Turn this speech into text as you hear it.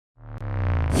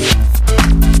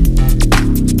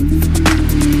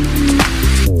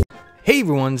Hey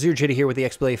everyone, Zero Jada here with the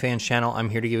XBLA Fans channel. I'm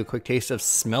here to give you a quick taste of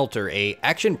Smelter, a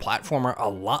action platformer a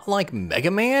lot like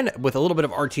Megaman, with a little bit of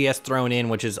RTS thrown in,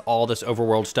 which is all this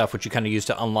overworld stuff, which you kind of use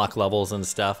to unlock levels and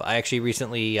stuff. I actually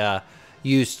recently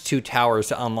used 2 towers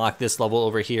to unlock this level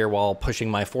over here while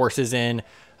pushing my forces in.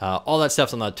 All that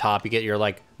stuff's on the top. You get your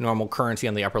like normal currency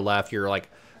on the upper left, your like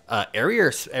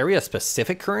area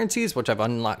specific currencies, which I've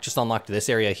unlocked this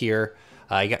area here.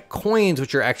 You got coins,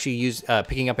 which are actually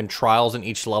picking up in trials in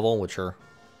each level, which are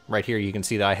right here. You can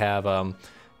see that I have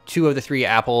 2 of the 3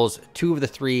 apples, 2 of the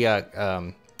 3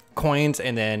 coins,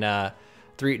 and then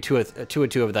 2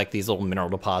 of like these little mineral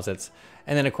deposits.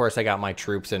 And then of course I got my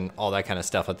troops and all that kind of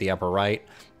stuff at the upper right.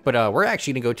 But we're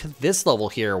actually gonna go to this level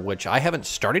here, which I haven't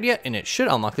started yet, and it should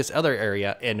unlock this other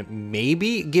area and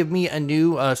maybe give me a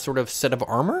new sort of set of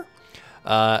armor.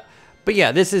 But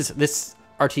yeah, this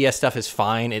RTS stuff is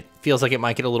fine. It feels like it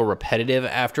might get a little repetitive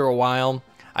after a while.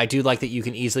 I do like that you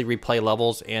can easily replay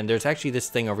levels, and there's actually this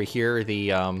thing over here, the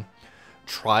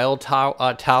Tower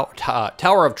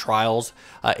of Trials.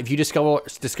 If you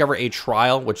discover a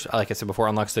trial, which, like I said before,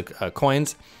 unlocks the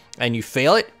coins, and you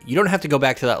fail it, you don't have to go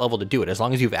back to that level to do it. As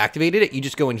long as you've activated it, you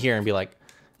just go in here and be like,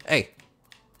 hey,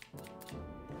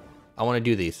 I want to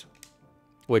do these,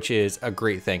 which is a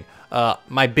great thing.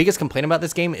 My biggest complaint about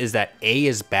this game is that A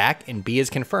is back and B is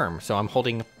confirmed. So I'm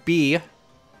holding B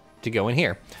to go in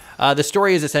here. The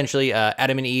story is essentially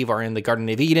Adam and Eve are in the Garden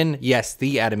of Eden. Yes,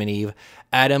 the Adam and Eve.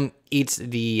 Adam eats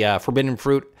the forbidden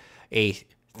fruit. A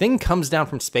thing comes down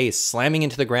from space, slamming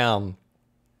into the ground,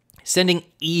 sending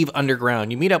Eve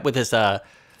underground. You meet up with this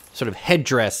sort of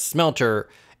headdress, Smelter,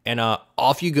 and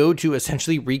off you go to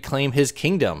essentially reclaim his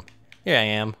kingdom. Here I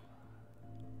am.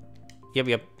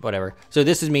 Yep, whatever. So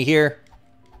this is me here.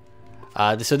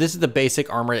 So this is the basic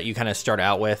armor that you kind of start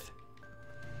out with.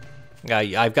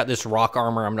 I've got this rock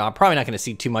armor. I'm probably not going to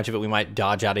see too much of it. We might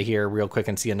dodge out of here real quick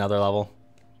and see another level.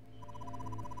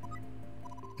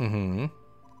 But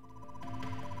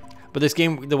this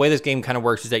game, the way this game kind of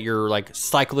works is that you're like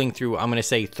cycling through, I'm going to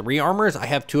say 3 armors. I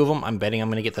have 2 of them. I'm betting I'm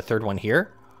going to get the 3rd one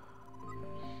here.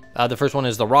 The first one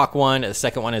is the rock one. The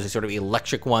second one is a sort of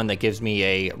electric one that gives me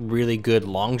a really good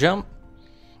long jump.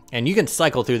 And you can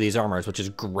cycle through these armors, which is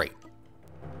great.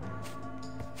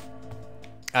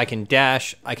 I can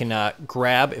dash. I can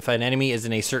grab. If an enemy is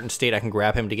in a certain state, I can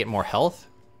grab him to get more health.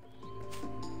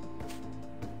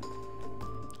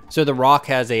 So the rock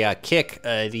has a kick.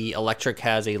 The electric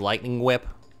has a lightning whip.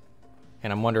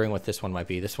 And I'm wondering what this one might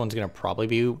be. This one's going to probably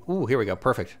be... Ooh, here we go.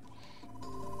 Perfect.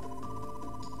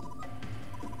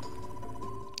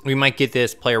 We might get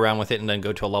this, play around with it, and then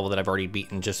go to a level that I've already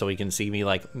beaten just so he can see me,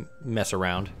 like, mess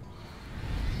around.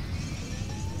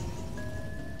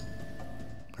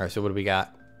 Alright, so what do we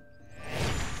got?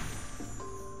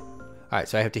 Alright,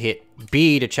 so I have to hit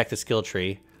B to check the skill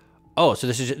tree. Oh, so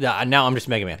this is... now I'm just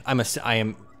Megaman.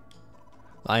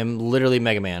 I am literally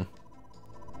Megaman.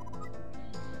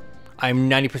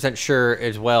 I'm 90% sure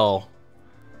as well.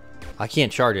 I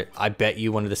can't charge it. I bet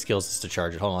you one of the skills is to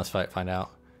charge it. Hold on, let's find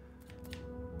out.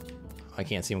 I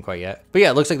can't see them quite yet. But yeah,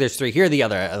 it looks like there's 3. Here are the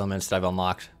other elements that I've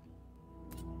unlocked.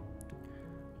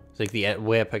 It's like the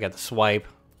whip, I got the swipe,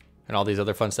 and all these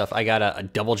other fun stuff. I got a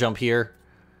double jump here.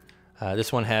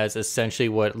 This one has essentially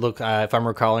what, if I'm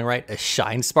recalling right, a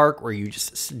shine spark, where you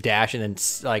just dash and then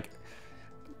like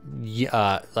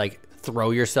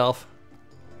throw yourself.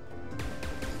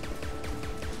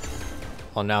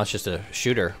 Well, now it's just a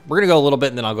shooter. We're gonna go a little bit,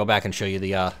 and then I'll go back and show you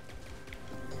the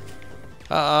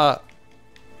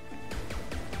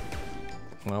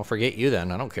well, forget you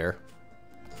then. I don't care.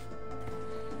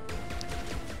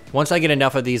 Once I get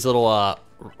enough of these little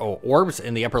orbs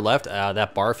in the upper left,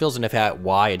 that bar fills, and if I hit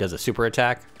Y, it does a super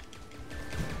attack.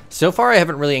 So far, I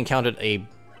haven't really encountered a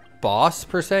boss,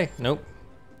 per se. Nope.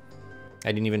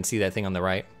 I didn't even see that thing on the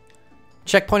right.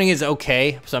 Checkpointing is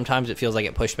okay. Sometimes it feels like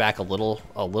it pushed back a little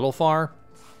far,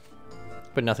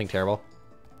 but nothing terrible.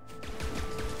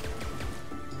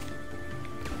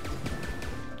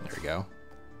 There we go.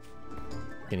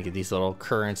 Gonna get these little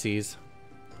currencies.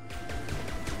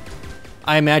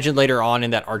 I imagine later on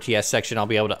in that RTS section I'll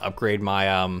be able to upgrade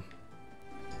my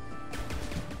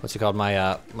what's it called,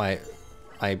 my my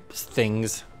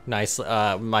things,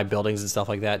 my buildings and stuff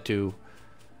like that to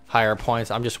higher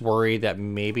points. I'm just worried that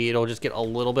maybe it'll just get a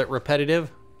little bit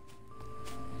repetitive.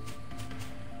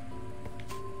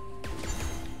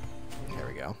 There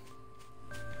we go.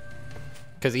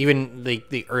 Because even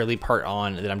the early part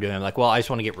on that I'm doing, I'm like, well, I just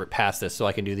want to get past this so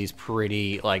I can do these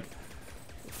pretty, like,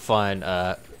 fun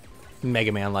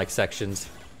Mega Man-like sections.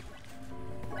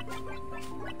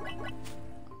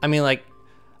 I mean, like,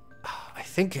 I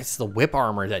think it's the whip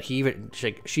armor that she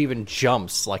even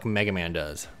jumps like Megaman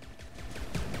does.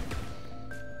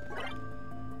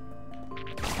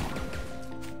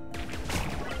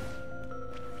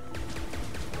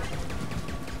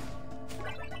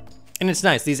 And it's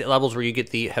nice, these levels where you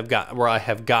get where I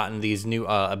have gotten these new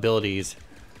abilities.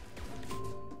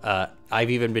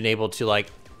 I've even been able to, like,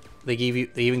 they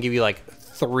even give you like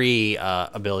 3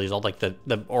 abilities, all like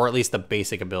or at least the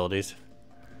basic abilities.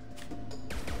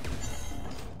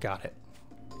 Got it.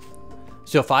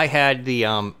 So if I had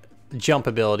the jump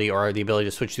ability or the ability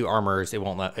to switch through armors, it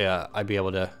won't let. I'd be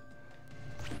able to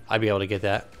get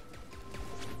that.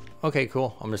 Okay,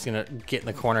 cool. I'm just gonna get in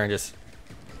the corner and just.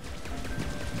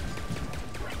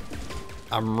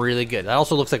 I'm really good. That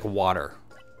also looks like water.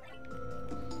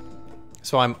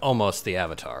 So I'm almost the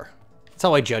Avatar. That's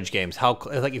how I judge games.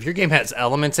 Like, if your game has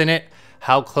elements in it,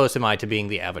 how close am I to being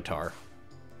the Avatar?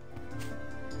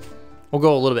 We'll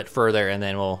go a little bit further and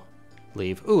then we'll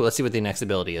leave. Ooh, let's see what the next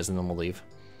ability is and then we'll leave.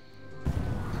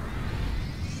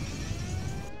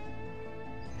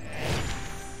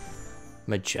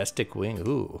 Majestic wing,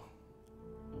 ooh.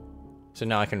 So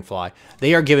now I can fly.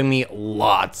 They are giving me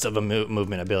lots of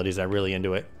movement abilities. I'm really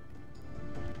into it.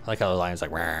 I like how the lion's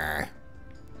like, "Rah."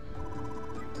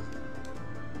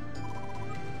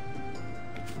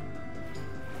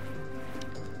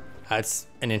 That's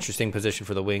an interesting position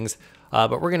for the wings.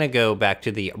 But we're gonna go back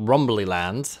to the Rumbly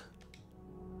Lands.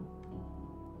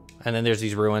 And then there's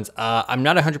these ruins. I'm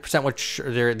not 100% what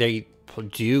sure they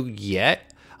do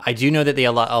yet. I do know that they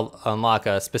unlock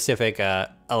a specific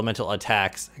elemental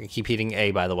attacks. I keep hitting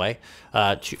A, by the way,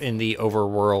 in the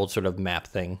overworld sort of map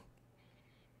thing.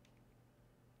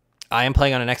 I am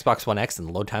playing on an Xbox One X, and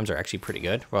the load times are actually pretty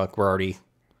good. Well, we're already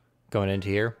going into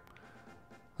here.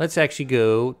 Let's actually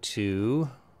go to.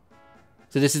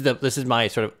 So this is my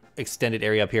sort of extended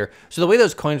area up here. So the way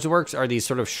those coins works are these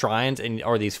sort of shrines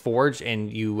or these forged,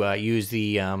 and you use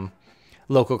the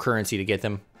local currency to get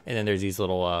them. And then there's these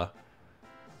little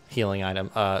healing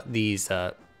these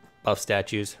buff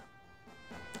statues.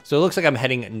 So it looks like I'm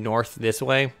heading north this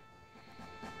way.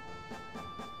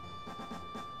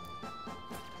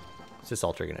 What's this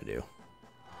altar gonna do?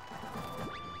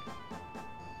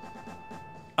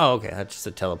 Oh, okay, that's just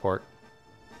a teleport.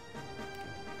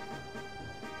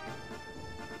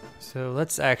 So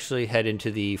let's actually head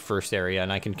into the first area,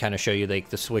 and I can kind of show you like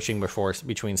the switching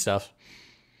between stuff.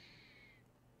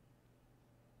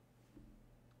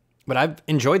 But I've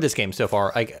enjoyed this game so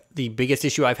far. Like, the biggest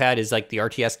issue I've had is like the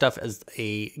RTS stuff as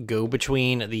a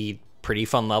go-between the pretty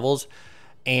fun levels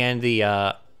and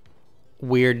the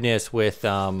weirdness with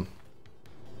the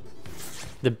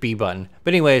B button.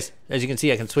 But anyways, as you can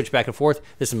see, I can switch back and forth.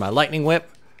 This is my lightning whip.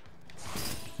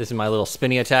 This is my little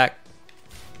spinny attack.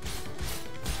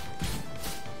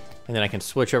 And then I can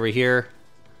switch over here.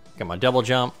 Got my double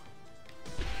jump.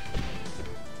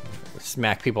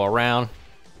 Smack people around.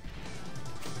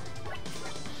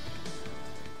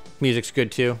 Music's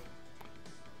good too.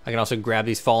 I can also grab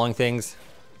these falling things.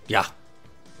 Yeah.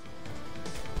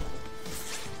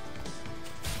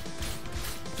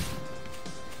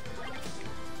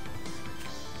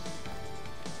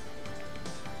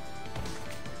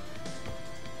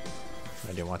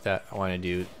 I didn't want that. I want to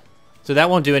do... So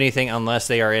that won't do anything unless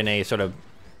they are in a sort of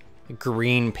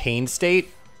green pain state.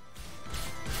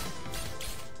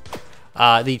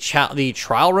 The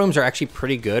trial rooms are actually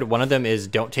pretty good. One of them is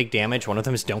don't take damage. One of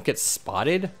them is don't get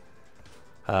spotted.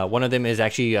 One of them is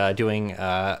actually doing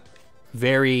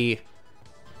very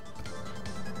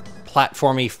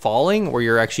platformy falling, where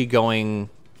you're actually going,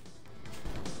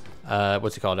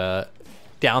 what's it called?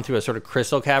 Down through a sort of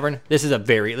crystal cavern. This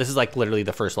is like literally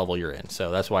the first level you're in.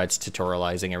 So that's why it's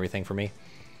tutorializing everything for me.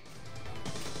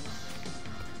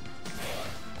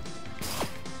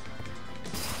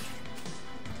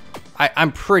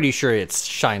 I'm pretty sure it's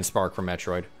Shine Spark from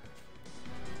Metroid.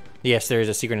 Yes, there is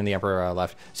a secret in the upper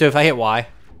left. So if I hit Y,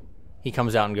 he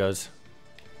comes out and goes,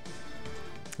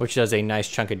 which does a nice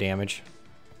chunk of damage.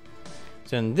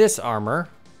 So in this armor,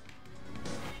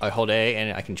 I hold A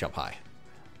and I can jump high.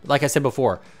 Like I said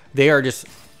before, they are just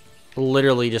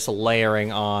literally just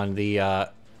layering on the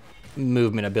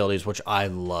movement abilities, which I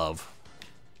love.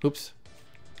 Oops.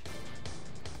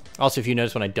 Also, if you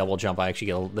notice when I double jump, I actually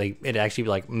get it actually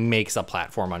like makes a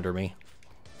platform under me.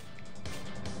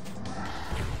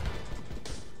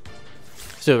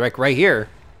 So like right here,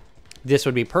 this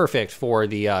would be perfect for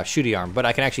the shooty arm, but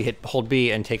I can actually hold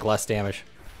B and take less damage.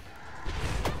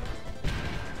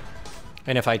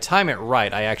 And if I time it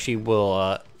right, I actually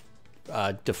will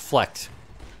deflect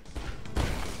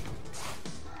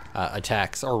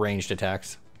attacks or ranged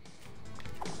attacks.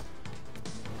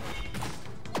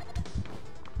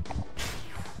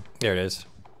 There it is.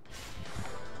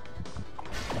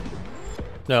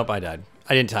 Nope, I died.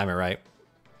 I didn't time it right.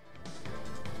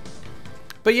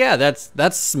 But yeah,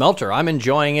 that's Smelter. I'm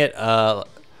enjoying it.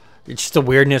 It's just the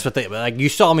weirdness with it. Like, you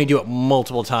saw me do it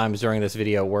multiple times during this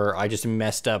video where I just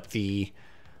messed up the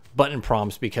button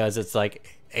prompts because it's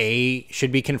like A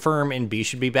should be confirm and B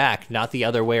should be back, not the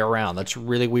other way around. That's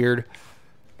really weird.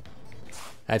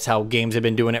 That's how games have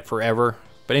been doing it forever.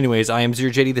 But anyways, I am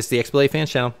ZeroJD. This is the XBLA Fans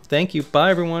channel. Thank you.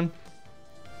 Bye, everyone.